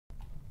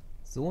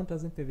So, und da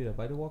sind wir wieder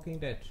bei The Walking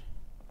Dead.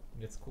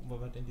 Und jetzt gucken wir,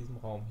 was in diesem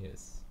Raum hier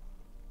ist.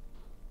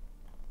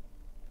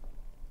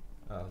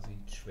 Ah,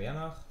 sieht schwer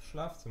nach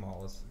Schlafzimmer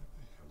aus. Where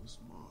the hell is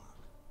Mark?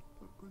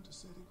 But Brenda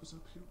said he was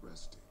up here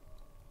resting.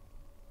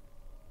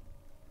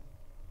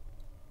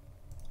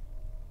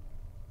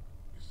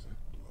 Is that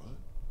blood?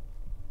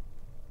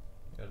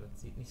 Ja,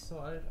 das sieht nicht so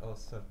alt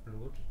aus, das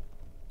Blut.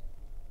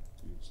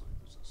 Seems like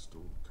there's a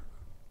storm coming.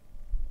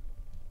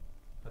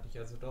 Hatte ich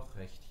also doch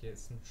recht. Hier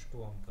ist ein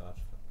Sturm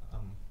gerade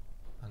am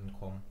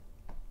Ankommen.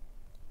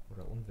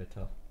 Oder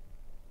Unwetter.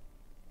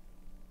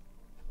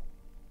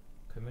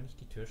 Können wir nicht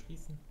die Tür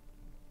schließen?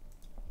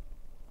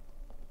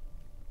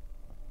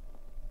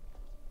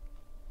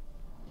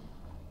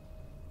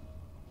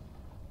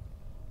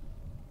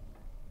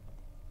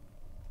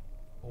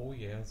 Oh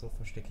yeah, so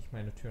verstecke ich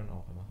meine Türen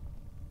auch immer.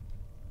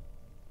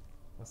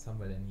 Was haben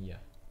wir denn hier?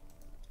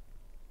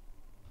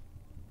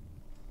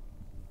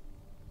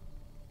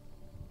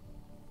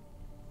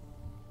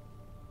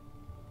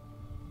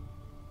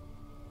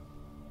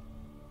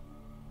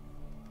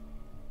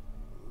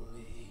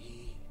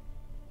 Lee.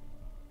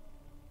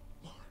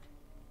 Mark.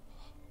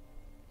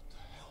 What the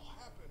hell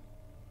happened?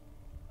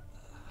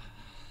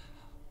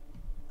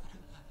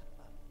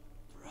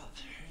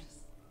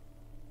 Brothers,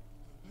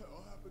 What the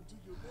hell happened to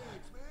your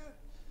legs, man?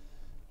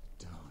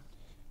 don't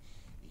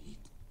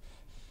eat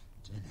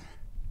dinner.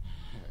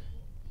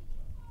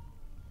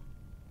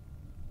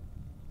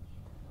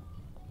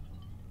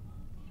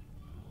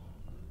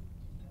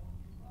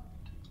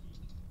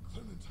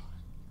 Clementine.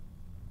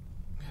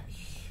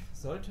 Ich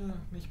sollte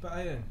mich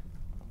beeilen.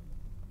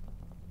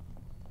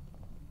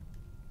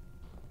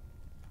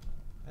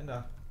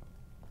 Da.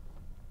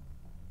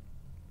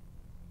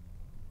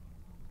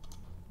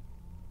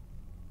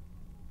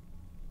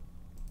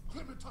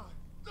 Clementine!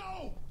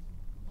 No!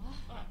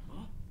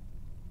 Huh?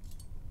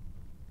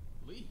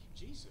 Lee,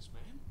 Jesus,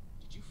 man.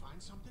 Did you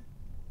find something?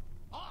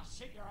 Oh,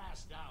 sit your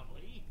ass down,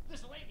 Lee.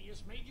 This lady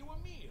has made you a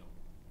meal.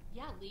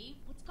 Yeah, Lee,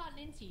 what's gotten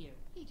into you?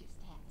 He just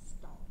had a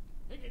start.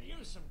 They could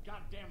use some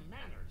goddamn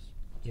manners.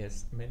 Hier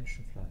ist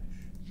Menschenfleisch.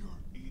 You're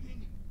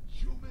eating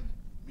human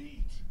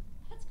meat!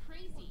 That's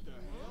crazy. What the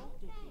hell?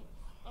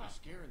 You're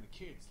scaring the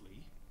kids,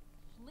 Lee.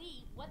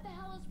 Lee, what the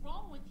hell is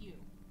wrong with you?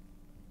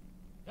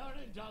 Don't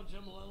indulge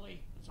him,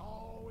 Lily. It's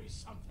always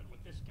something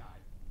with this guy.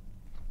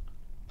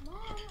 Mom,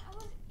 I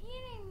was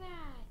eating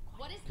that.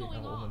 What is Geht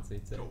going nach oben on? und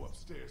seht Go selbst.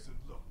 upstairs and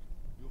look.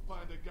 You'll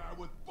find a guy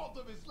with both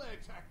of his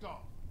legs hacked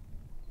off.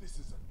 This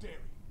is a dairy,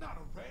 not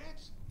a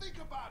ranch. Think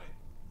about it.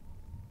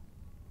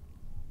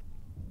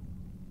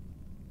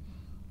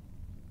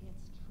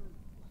 It's true.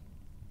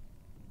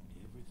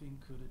 Everything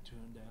could have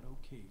turned out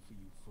okay for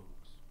you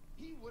folks.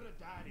 He would have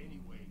died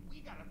anyway. We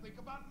gotta think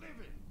about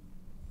living.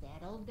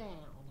 Settle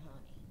down,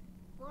 honey.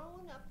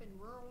 Growing up in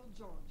rural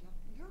Georgia,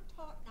 you're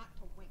taught not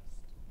to waste.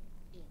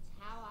 It's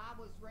how I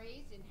was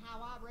raised and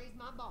how I raised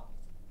my boys.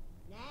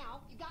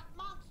 Now, you got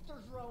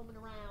monsters roaming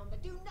around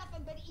that do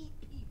nothing but eat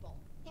people.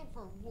 And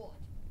for what?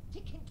 To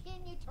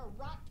continue to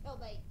rot till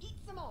they eat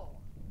some more.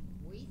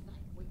 We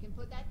think we can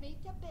put that meat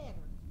to better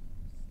use.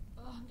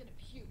 Oh, I'm gonna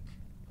puke.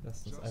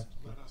 Lasst uns Just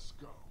einfach. let us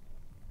go.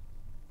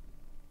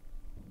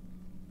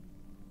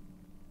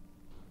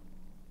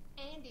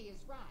 Andy is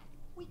right.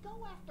 We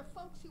go after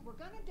folks who were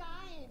gonna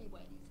die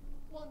anyways,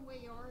 one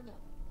way or another.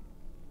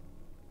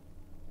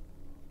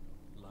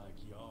 Like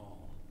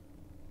y'all.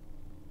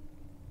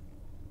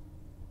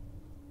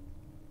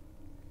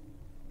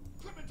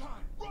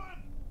 Clementine,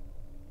 run!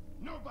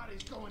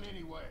 Nobody's going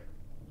anywhere.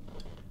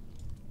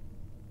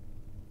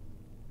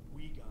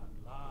 We got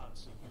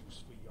lots of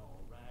use for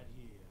y'all right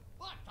here.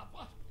 What the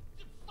what?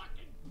 The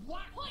fucking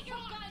what? Put your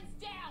guns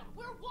down!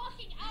 We're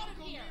walking out of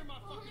Go here! near my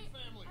fucking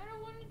family. I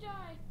don't want to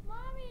die.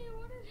 Mommy,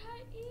 what did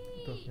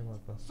I Doch eat? jemand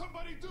was.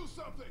 Somebody do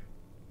something!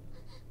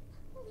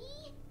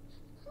 Lee?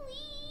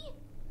 Lee?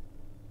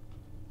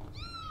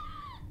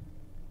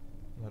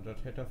 Na,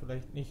 das hätte er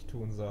vielleicht nicht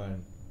tun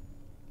sollen.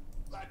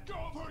 Let go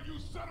of her, you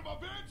son of a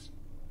bitch!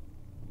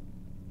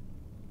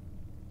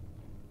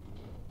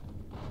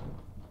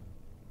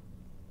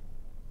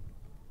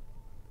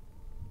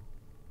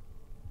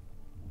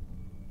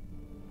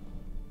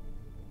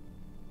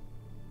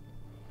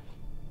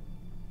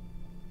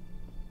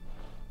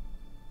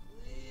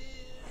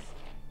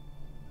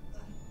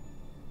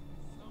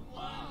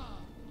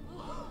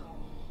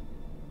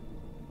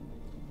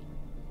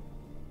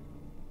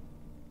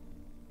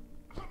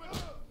 Come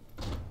here!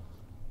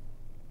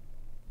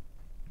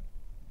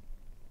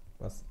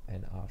 Was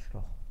ein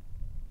Arschloch.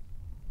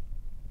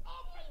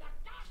 Open the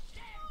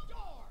goddamn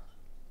door!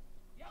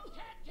 You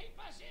can't keep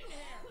us in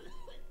here!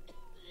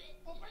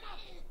 Open up!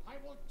 I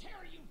will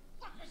tear you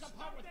fuckers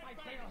apart with my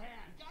bare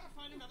hands! We gotta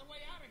find another way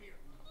out of here.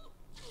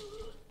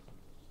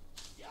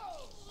 You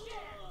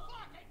dead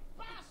fucking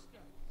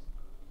bastards!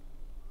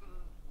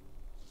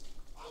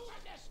 Open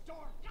this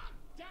door, god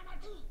damn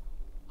it!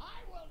 I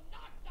will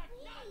knock the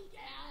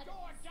goddamn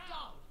door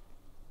down!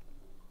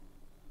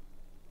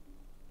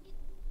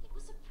 It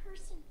was a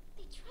person.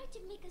 They tried to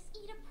make us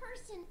eat a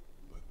person.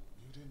 But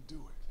you didn't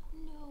do it.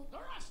 No.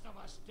 The rest of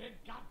us did,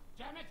 god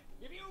damn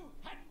If you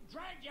hadn't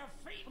dragged your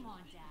feet... Come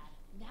on, Dad.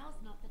 Now's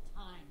not the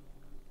time.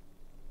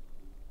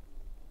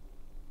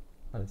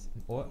 Alles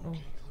in Ordnung?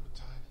 Okay,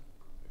 Clementine.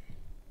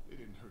 They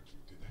didn't hurt you,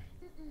 did they?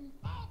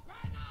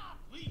 Open up!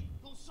 Lee,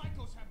 those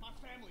psychos have my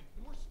family,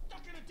 and we're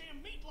stuck in a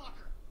damn meat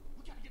locker.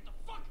 We gotta get the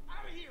fuck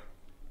out of here.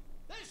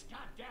 This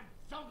goddamn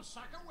film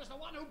sucker was the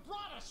one who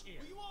brought us here.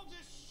 Will you all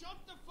just shut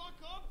the fuck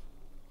up?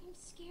 I'm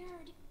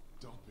scared.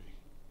 Don't be.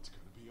 It's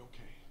gonna be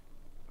okay.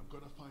 I'm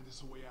gonna find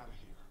us a way out of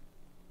here.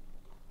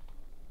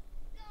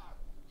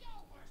 Yo,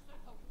 where's the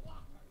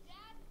walker?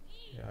 Dad,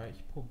 please. Ja, ich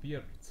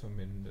probiere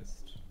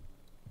zumindest.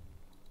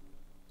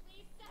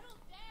 Please settle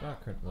Da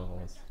down. könnten wir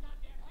raus. Your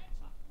goddamn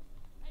hands up.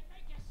 They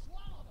make you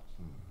swallow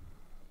them.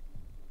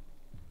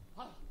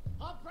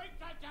 I'll break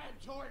that damn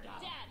door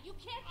down. Dad, you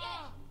can't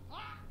get...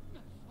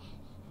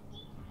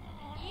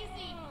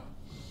 Easy.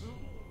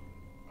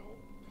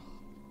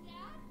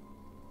 Dad?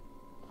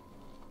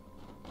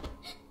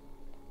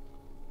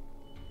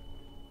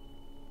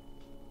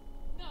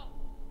 No.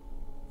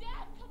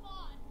 Dad, come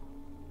on.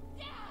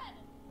 Dad!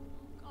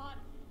 Oh, God.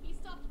 He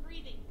stopped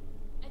breathing.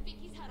 I think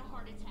he's had a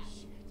heart attack.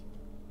 Shit.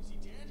 Is he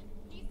dead?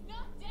 He's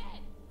not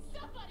dead.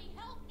 Somebody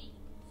help me.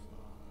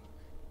 Fuck.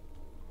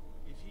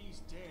 If he's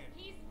dead,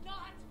 He's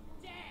not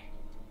dead.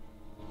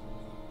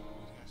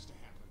 it has to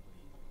happen,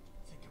 Lee.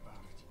 Think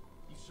about it.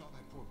 You saw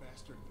that poor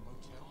bastard in the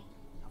motel?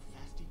 How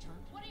fast he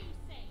turned? What are you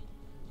saying?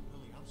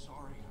 Lily, I'm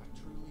sorry. I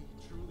truly,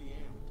 truly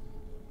am.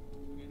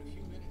 In a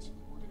few minutes,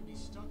 we're gonna be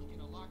stuck in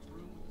a locked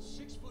room with a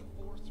 6'4",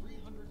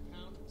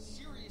 300-pound,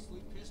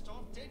 seriously pissed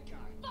off dead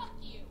guy. Fuck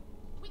you.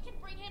 We can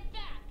bring him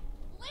back.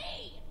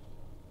 Lee!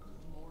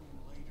 Good morning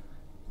later.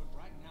 But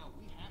right now,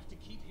 we have to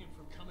keep him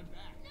from coming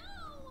back.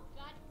 No!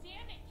 God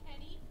damn it,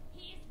 Kenny.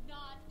 He's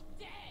not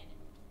dead.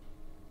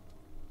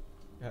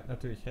 Er hat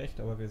natürlich recht,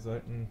 aber wir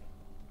sollten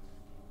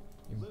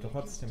ihm Lily can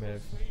trotzdem still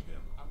helfen. save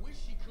him. I wish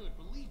she could.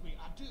 Believe me,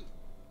 I do.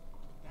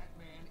 But that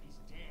man is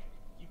dead.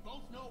 You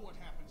both know what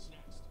happens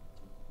next.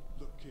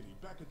 Look, Kitty,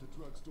 back at the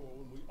drugstore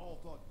when we all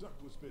thought Duck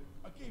was bitten,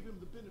 I gave him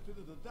the benefit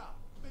of the doubt.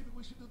 Maybe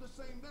we should do the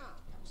same now.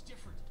 That was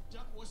different.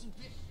 Duck wasn't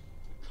bitten.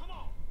 But come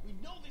on. We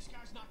know this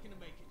guy's not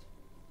gonna make it.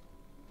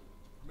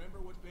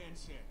 Remember what Ben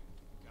said.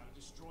 Gotta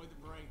destroy the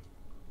brain.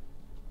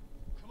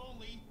 Come on,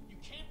 Lee. You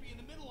can't be in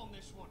the middle on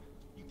this one.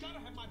 You gotta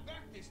have my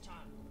back this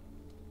time.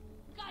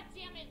 God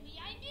damn it, Lee.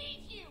 I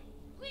need you.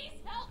 Please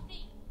help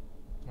me.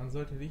 Man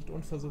sollte nicht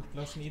unversucht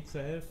lassen, ihm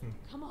zu helfen.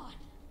 Come on.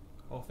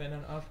 Auch wenn er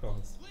ein Arschloch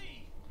ist.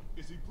 Lee!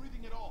 Is he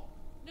breathing at all?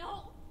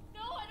 No.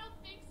 No, I don't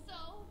think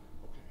so.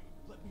 Okay,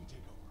 let me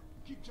take over.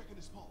 Keep checking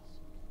his pulse.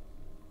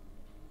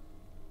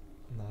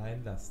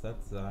 Nein, lass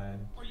das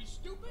sein. Are you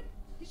stupid?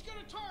 He's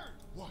gonna turn!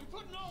 What? You're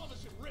putting all of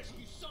us at risk,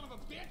 you son of a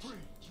bitch! Breathe.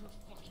 You're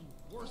fucking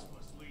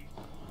worthless, Lee.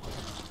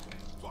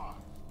 5.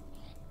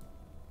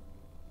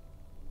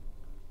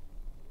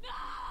 No!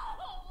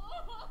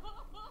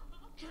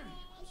 Kenny,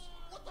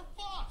 what the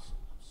fuck?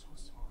 I'm so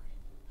sorry.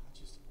 I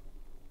just...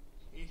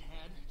 It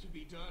had to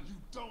be done. You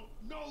don't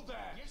know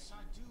that! Yes,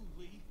 I do,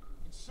 Lee.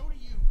 And so do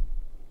you.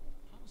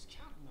 I was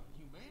counting on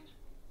you, man.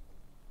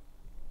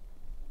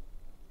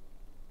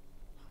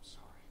 I'm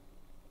sorry.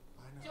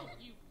 I know.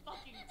 Don't you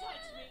fucking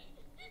touch me.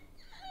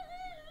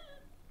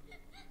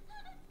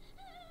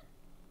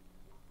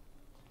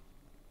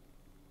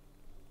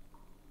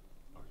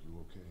 Are you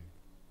okay?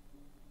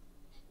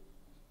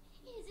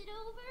 Is it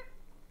over?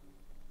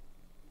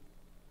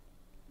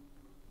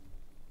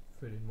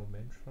 Für den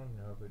Moment schon,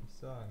 ja, würde ich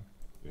sagen.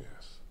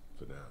 Yes,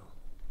 for now.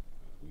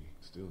 We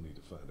still need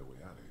to find a way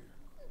out of here.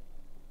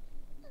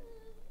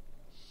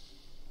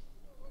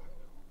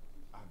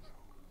 I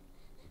know.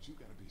 But you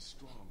gotta be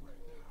strong right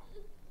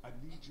now. I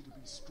need you to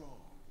be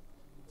strong.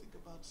 Think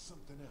about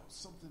something else,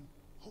 something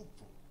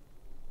hopeful.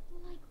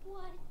 Like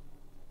what?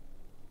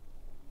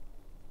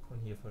 Von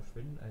hier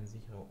verschwinden, ein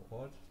sicherer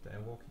Ort,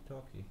 der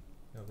Walkie-Talkie.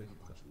 Ja, How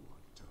richtig. about you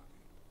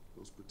walkie-talkie?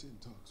 Those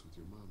pretend talks with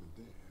your mom and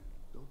dad,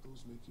 don't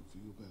those make you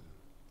feel better?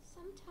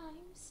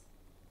 Sometimes.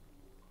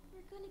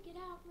 We're gonna get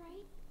out,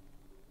 right?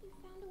 You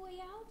found a way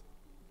out?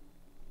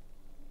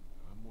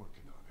 I'm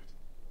working on it.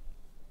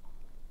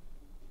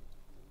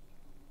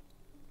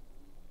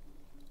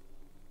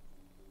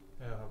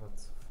 Ja, aber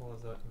zuvor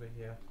sollten wir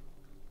hier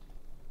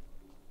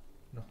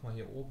nochmal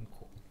hier oben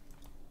gucken.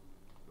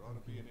 There ought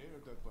to be an air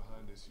duct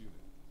behind this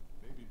unit.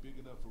 Maybe big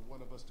enough for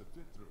one of us to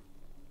fit through.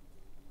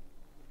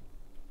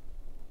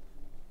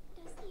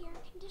 Does the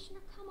air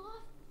conditioner come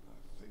off?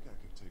 I think I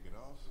could take it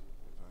off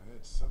if I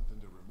had something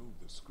to remove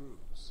the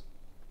screws.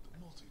 The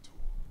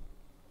multi-tool.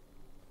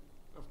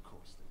 Of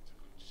course they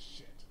took it.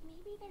 Shit.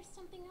 Maybe there's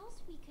something else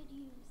we could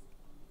use.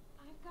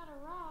 I've got a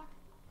rock.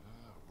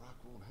 Ah, rock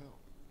won't help.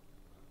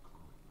 A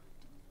coin might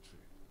do the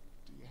trick.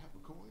 Do you have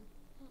a coin?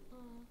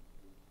 Mm-mm.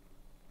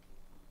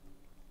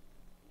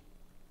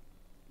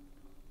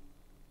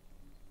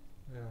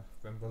 Ja,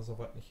 wenn wir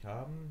sowas nicht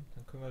haben,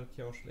 dann können wir das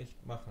hier auch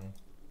schlecht machen.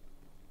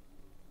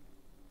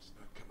 It's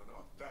not coming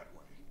off that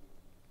way.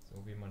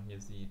 So wie man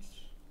hier sieht.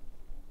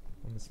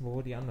 Dann müssen wir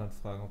wohl die anderen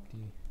fragen, ob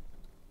die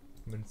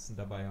Münzen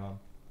dabei haben.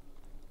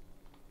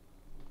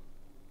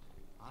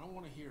 I don't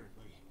want to hear it,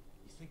 Lee.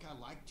 think I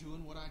like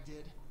doing what I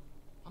did?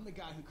 I'm the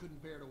guy who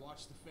couldn't bear to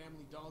watch the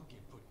family dog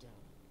get put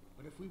down.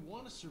 But if we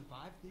want to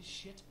survive this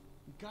shit,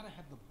 we've got to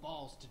have the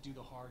balls to do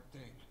the hard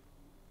thing.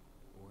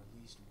 Or at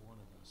least one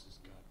of us has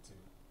got to.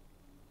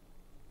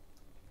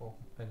 Oh,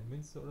 eine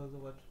Münze oder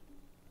sowas.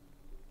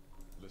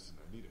 Listen,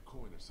 I need a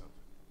coin or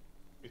something.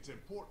 It's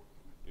important.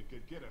 It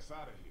could get us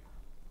out of here.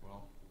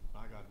 Well,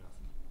 I got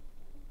nothing.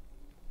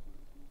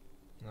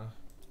 Na,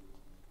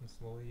 müssen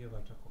wir wohl hier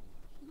weiter gucken.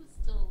 He was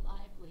still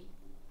alive, Lee.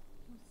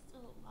 He was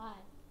still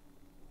alive.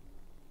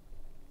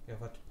 Ja,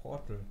 was?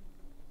 Portal.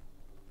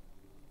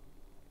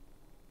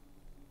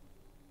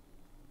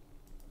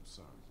 I'm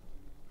sorry.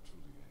 I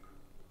truly am.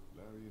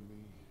 Larry and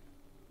me,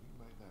 we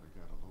might not have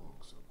got along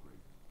so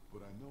great,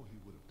 but I know he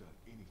would have done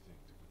anything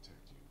to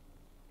protect you.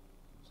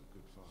 He was a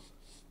good father.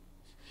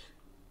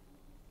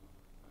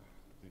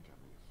 I think I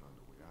may have found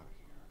a way out of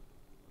here,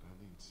 but I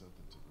need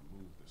something to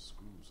remove the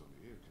screws on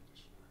the air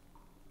conditioner.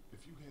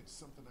 If you had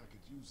something I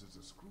could use as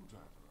a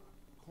screwdriver,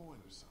 a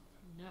coin or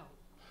something. No.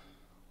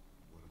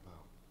 What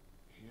about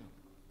him?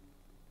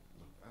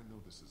 Look, I know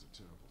this is a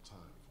terrible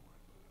time for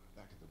it, but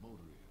back at the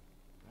motor inn,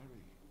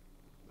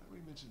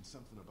 Larry mentioned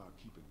something about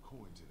keeping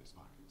coins in his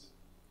pockets.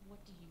 What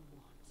do you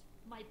want?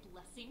 My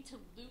blessing to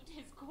loot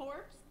his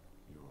corpse?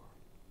 Your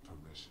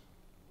permission.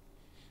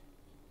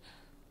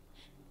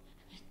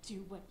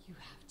 Do what you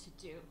have to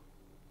do.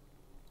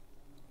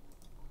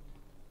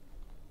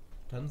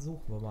 Dann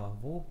suchen wir mal.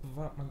 Wo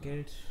bewahrt man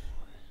Geld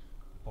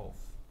auf?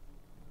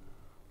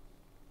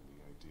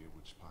 Any idea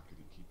which pocket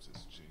he keeps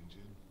his change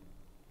in?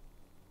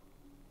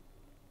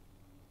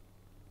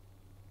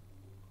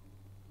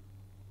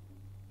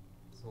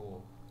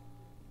 So.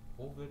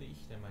 Wo würde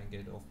ich denn mein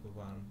Geld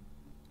aufbewahren?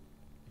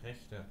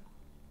 Rechte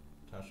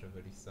Tasche,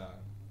 würde ich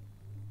sagen.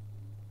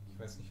 Ich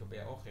weiß nicht, ob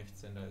er auch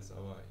Rechtshänder ist,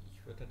 aber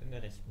ich würde das in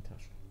der rechten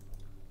Tasche.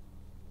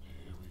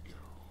 Here we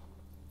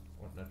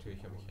go. Und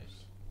natürlich habe ich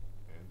recht.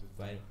 And a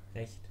Weil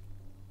recht.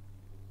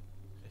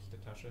 Rechte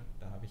Tasche,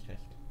 da habe ich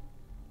recht.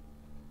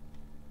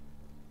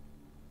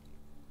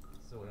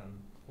 So,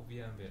 dann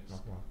probieren wir es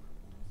nochmal.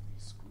 Move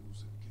these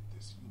screws and get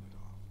this unit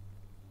off.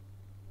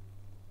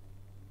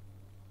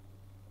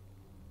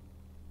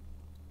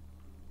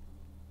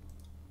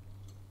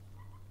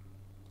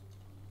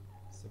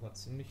 Ist aber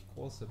ziemlich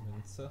große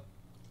Münze.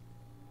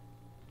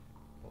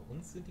 Bei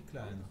uns sind die Hurry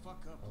kleinen. the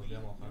fuck up, Aber Lee. wir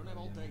haben We auch don't have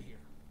all day andere. here.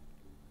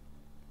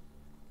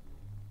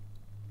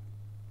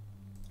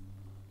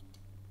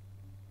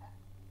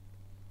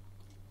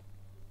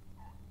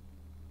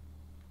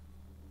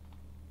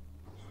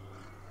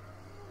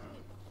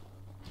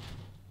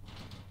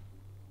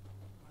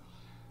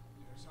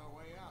 There's our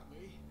way out,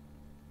 Lee.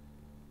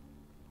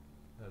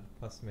 Da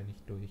passen wir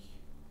nicht durch.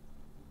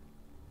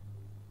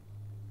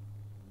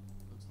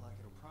 Looks like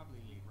it'll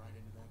probably lead right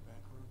into that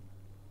back room.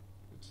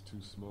 It's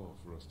too small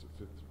for us to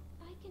fit through.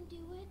 I can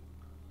do it.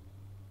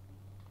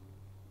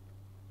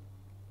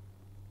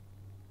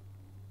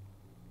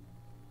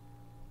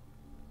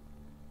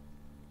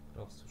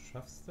 Glaubst du,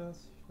 schaffst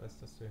das? Ich weiß,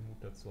 dass du den Mut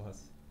dazu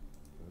hast.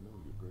 I know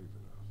you're brave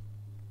enough.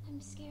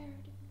 I'm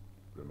scared.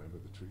 Remember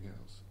the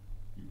treehouse?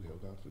 You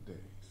held out for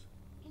days.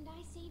 And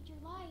I saved your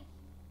life.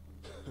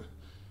 Yeah,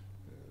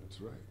 that's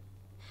right.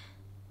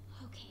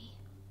 Okay.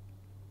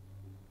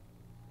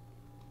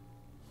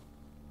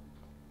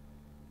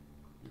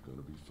 You're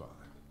gonna be fine.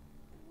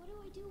 What do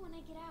I do when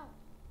I get out?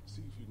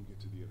 See if you can get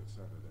to the other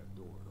side of that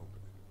door and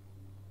open it.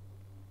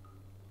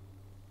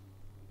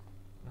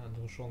 Eine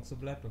andere Chance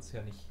bleibt uns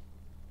ja nicht.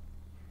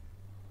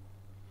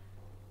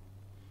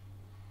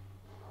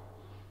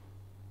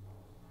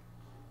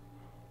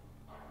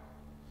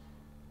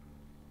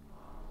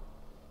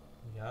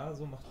 Ja,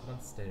 so macht man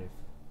Stealth.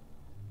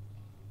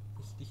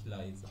 Richtig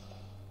leise.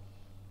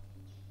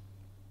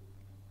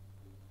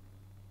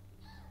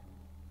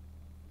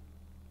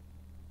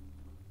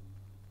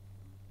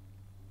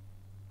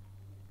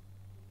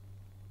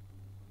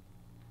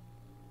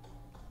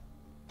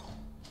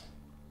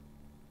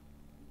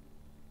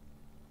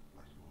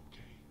 Are you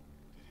okay?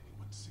 Did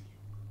anyone see you?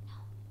 No,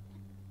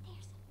 but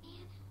there's a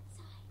man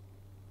outside.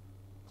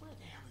 Where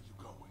the hell are you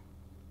going?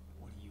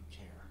 What do you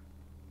care?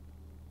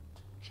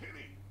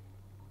 Kenny!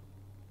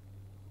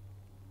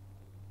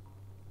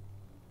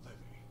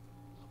 Lily,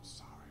 I'm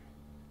sorry.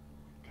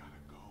 We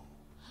gotta go.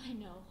 I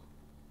know.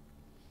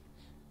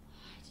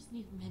 I just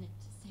need a minute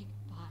to say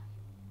goodbye.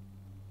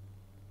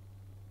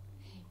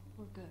 Hey,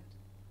 we're good.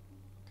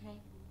 Okay?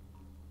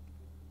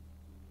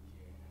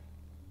 Yeah,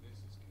 this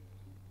is good.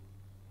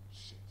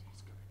 Shit,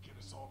 he's gonna get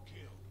us all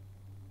killed.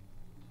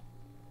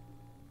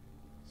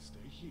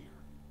 Stay here.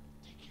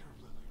 Take care of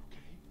Lily,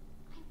 okay?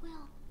 I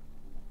will.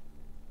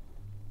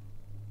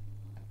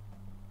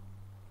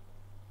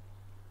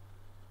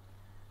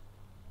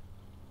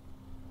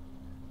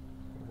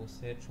 Wo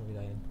ist der jetzt schon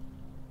wieder hin?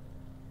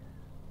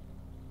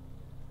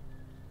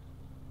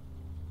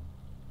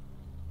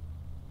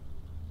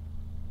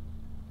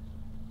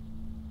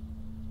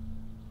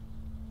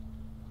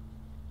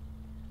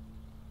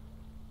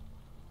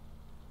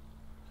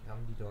 Die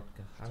haben die dort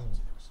I told gehangen.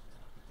 you there was something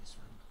up in this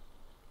room.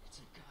 It's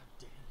a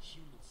goddamn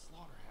human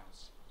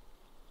slaughterhouse.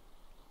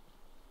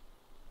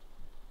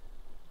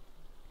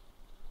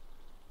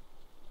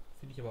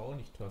 finde ich aber auch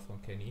nicht toll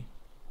von Kenny,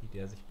 wie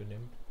der sich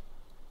benimmt.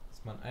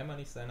 Ist man einmal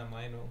nicht seiner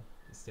Meinung,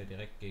 ist der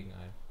direkt gegen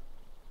einen.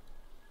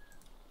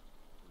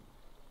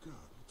 God,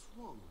 what's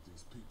wrong with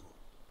these people?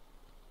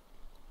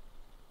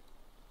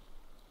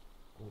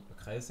 Gut, eine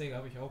Kreissäge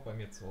habe ich auch bei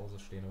mir zu Hause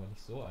stehen, aber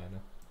nicht so eine.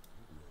 Maybe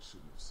I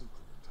shouldn't have sent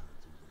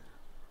Clementine through there.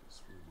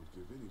 This room would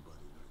give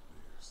anybody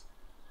nightmares.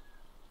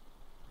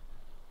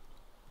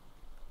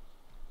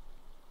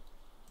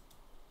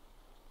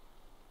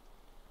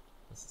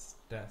 Was ist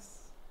das?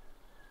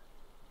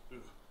 Ugh,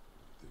 I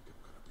think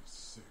I'm gonna be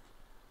sick.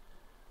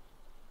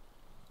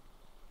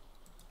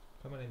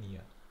 Was haben wir denn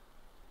hier?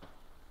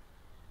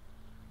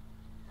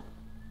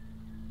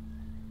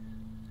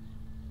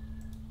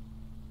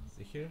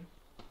 Sichel.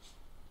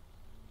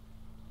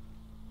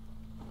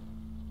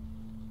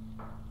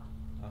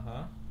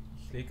 Aha.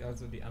 Ich lege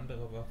also die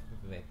andere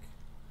Waffe weg.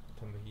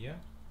 Was haben wir hier?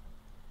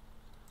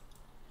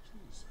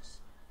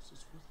 Jesus, this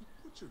is where they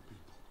butcher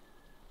people.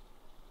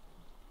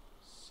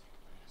 Sick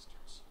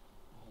bastards.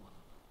 All of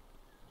them.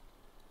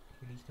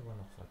 Hier liegt aber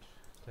noch was.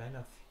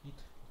 Kleiner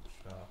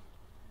Friedhofsstab.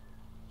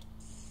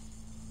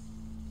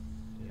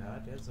 Ja,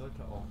 der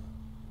sollte auch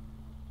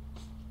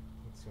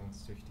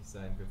funktionstüchtig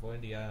sein. Wir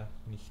wollen die ja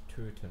nicht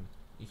töten.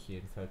 Ich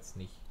jedenfalls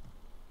nicht.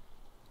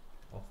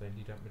 Auch wenn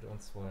die das mit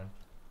uns wollen.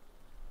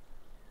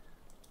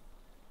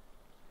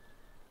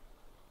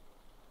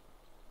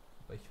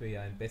 Aber ich will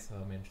ja ein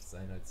besserer Mensch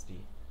sein als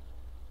die.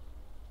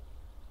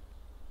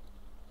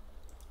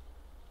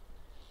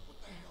 What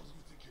the hell do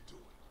you think you're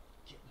doing?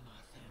 Getting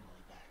my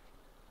family back.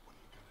 What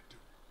are you gonna do?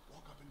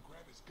 Walk up and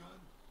grab his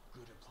gun?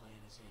 Good a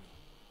plan as any.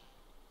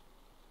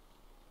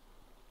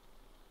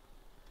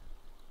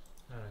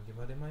 Na, dann gehen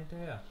wir dem mal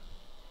hinterher.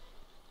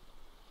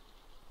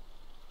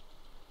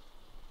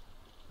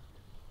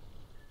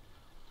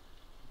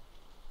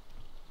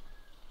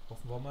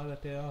 Hoffen wir mal,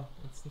 dass der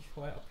uns nicht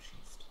vorher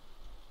abschießt.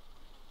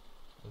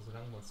 Aber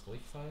solange wir uns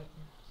ruhig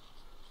verhalten,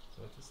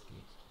 sollte es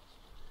gehen.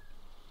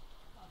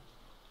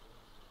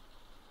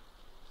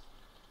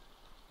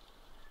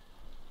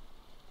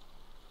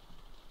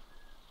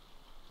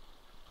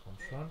 Komm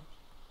schon. What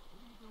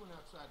are you doing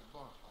outside the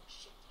bar? Oh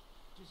shit.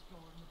 Just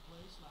guarding the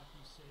place like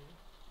you said.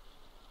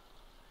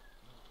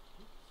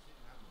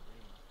 Sitting out in the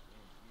rain like the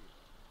end here.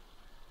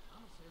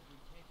 Mama says we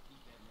can't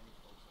keep that many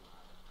folks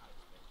alive and not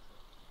expect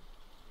trouble.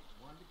 Take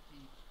one to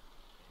keep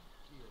and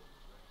kill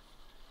the rest.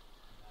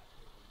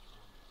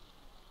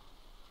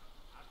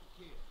 Not to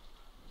kill.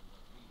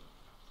 But lead them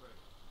to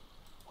trail.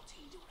 What's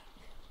he doing out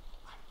there?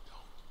 I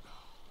don't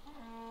know.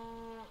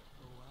 Oh,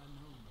 I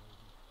know,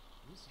 Murphy.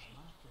 This is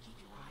my keep favorite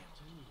your eye part,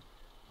 on too.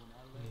 When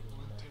I let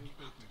one Take take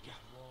him out it, just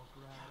together. walk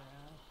right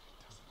out.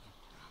 Doesn't look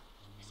around.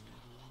 And He's gonna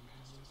never walk even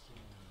past us.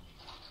 look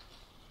down.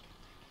 We can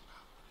take him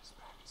out when his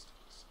back is to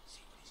us.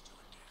 See what he's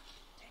doing now.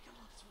 Take a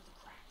look through the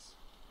cracks.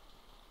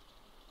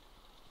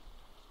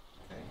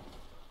 Okay.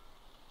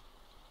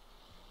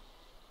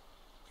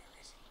 Where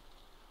is he?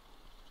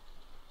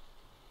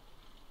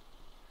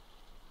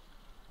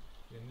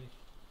 Hier nicht.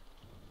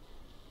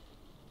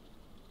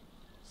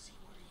 See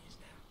where he is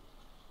now.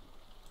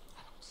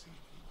 I don't see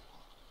him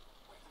anymore.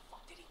 Where the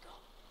fuck did he go?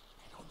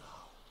 I don't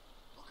know.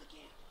 Look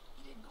again.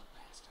 He didn't go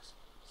past us.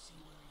 See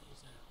where he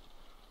is now.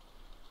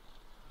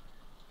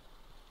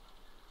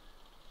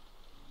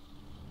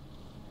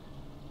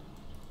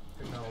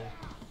 Genau.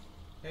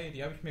 Hey,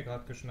 die habe ich mir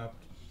gerade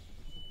geschnappt.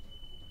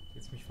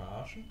 Willst du mich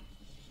verarschen?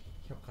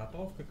 Ich habe gerade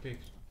drauf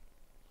geklickt.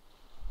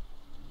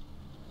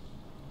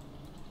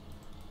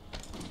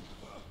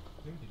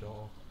 Nimm die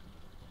doch.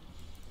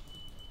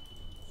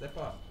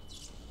 Sepper.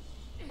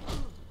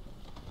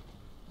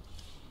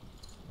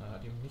 Na,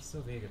 hat ihm nicht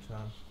so weh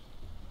getan.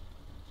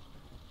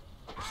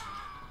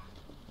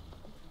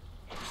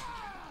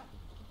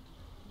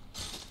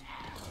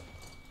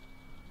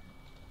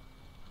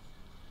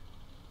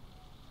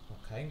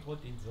 Noch kein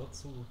Grund, ihn so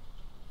zu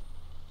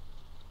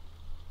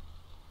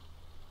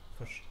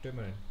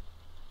verstümmeln.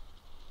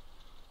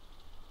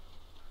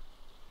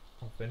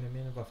 Auch wenn er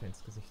mir eine Waffe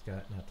ins Gesicht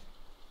gehalten hat.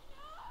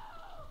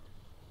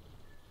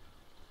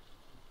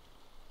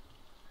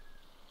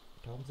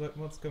 Darum sollten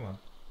wir uns kümmern.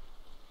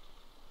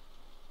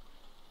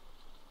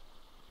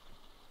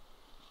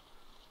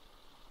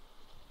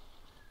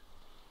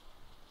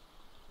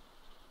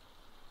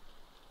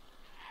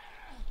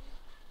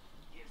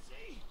 You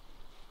see?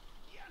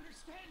 You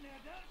understand now,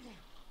 don't you?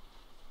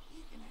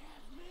 You can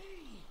have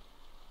me.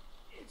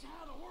 It's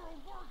how the world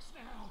works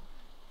now.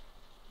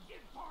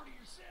 Get part of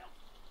yourself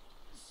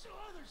so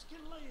others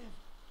can live.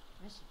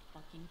 I should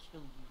fucking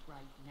kill you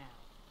right now.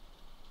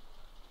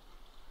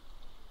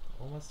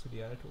 Warum hast du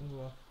die alte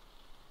umgebracht?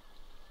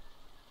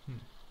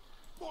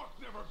 Mark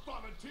never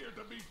volunteered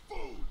to be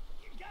food!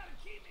 You gotta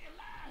keep me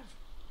alive.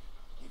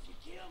 If you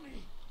kill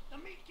me, the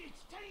meat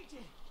gets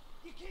tainted.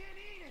 You can't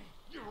eat it.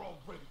 You're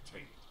already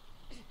tainted.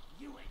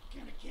 You ain't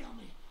gonna kill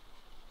me.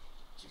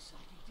 Just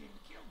like you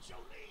didn't kill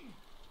Jolene.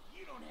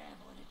 You don't have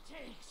what it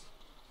takes.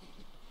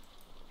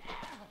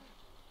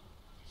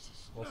 This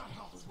is not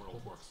how the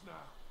world works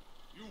now.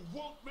 You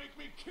won't make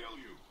me kill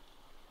you!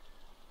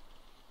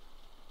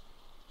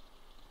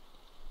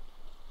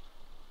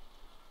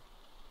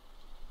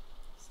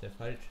 ist der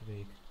falsche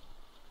Weg.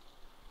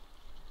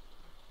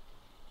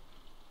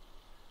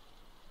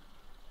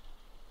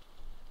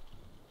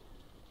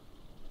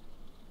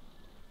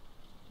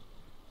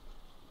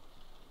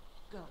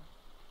 Go.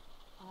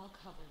 I'll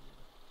cover you.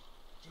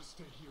 Just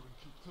stay here and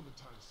keep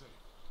Clementine safe.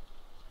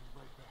 I'll be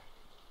right back.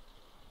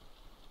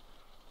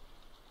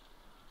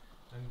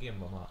 Dann gehen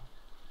wir mal.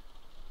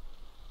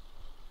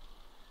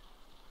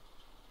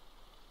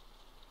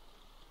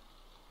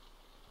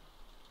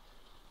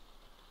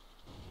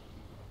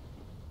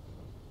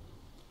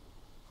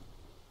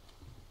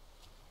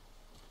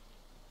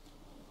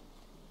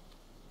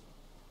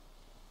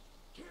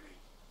 Kenny!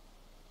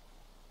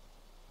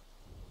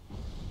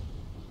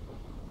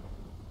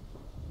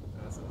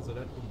 Das ist also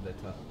das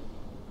Unwetter.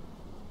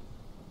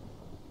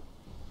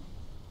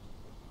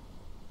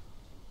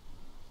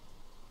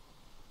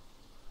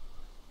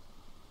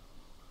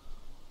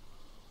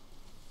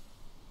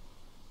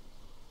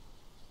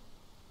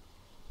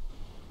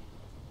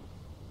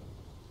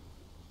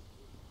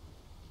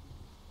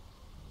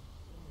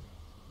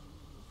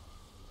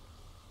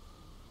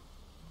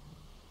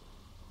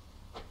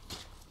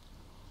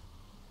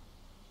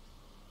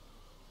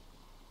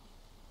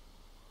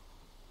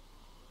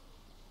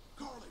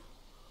 Carly!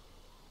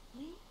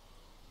 Lee?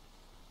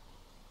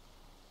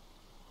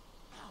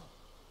 Ow!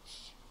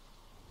 Shh.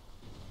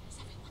 Is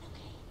everyone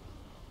okay?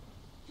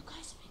 You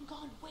guys have been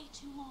gone way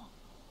too long.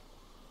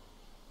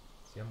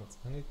 Sie haben uns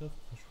angegriffen,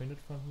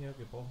 verschwindet von hier,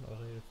 wir brauchen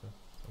eure Hilfe.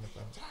 They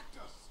attacked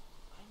us!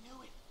 I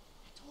knew it.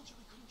 I told you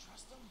we couldn't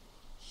trust them.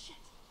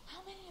 Shit.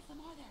 How many of them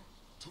are there?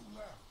 2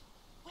 left.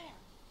 Where?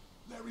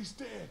 Larry's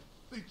dead.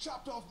 They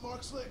chopped off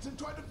Mark's legs and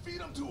tried to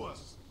feed him to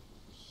us.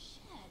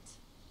 Shit.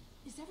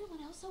 Is everyone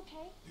else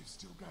okay? They've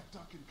still got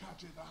Duck and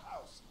Katja in the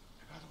house,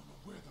 and I don't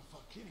know where the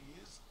fuck Kenny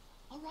is.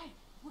 All right.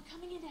 We're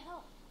coming in to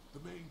help.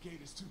 The main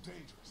gate is too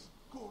dangerous.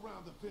 Go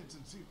around the fence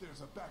and see if there's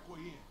a back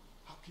way in.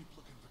 I'll keep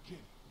looking for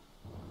Kenny.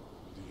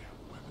 Do you have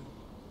a weapon?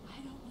 I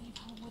don't leave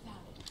home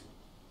without it.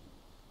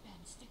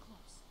 Ben, stick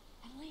close.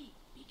 And Lee,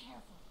 be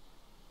careful.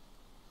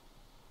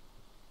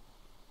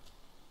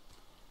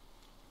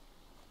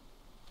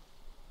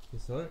 Wir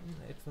sollten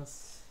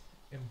etwas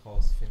im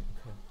Haus finden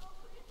können.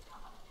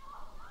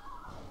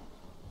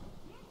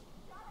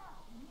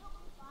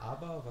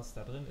 Aber was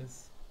da drin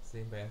ist,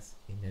 sehen wir erst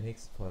in der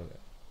nächsten Folge.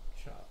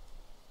 Ciao.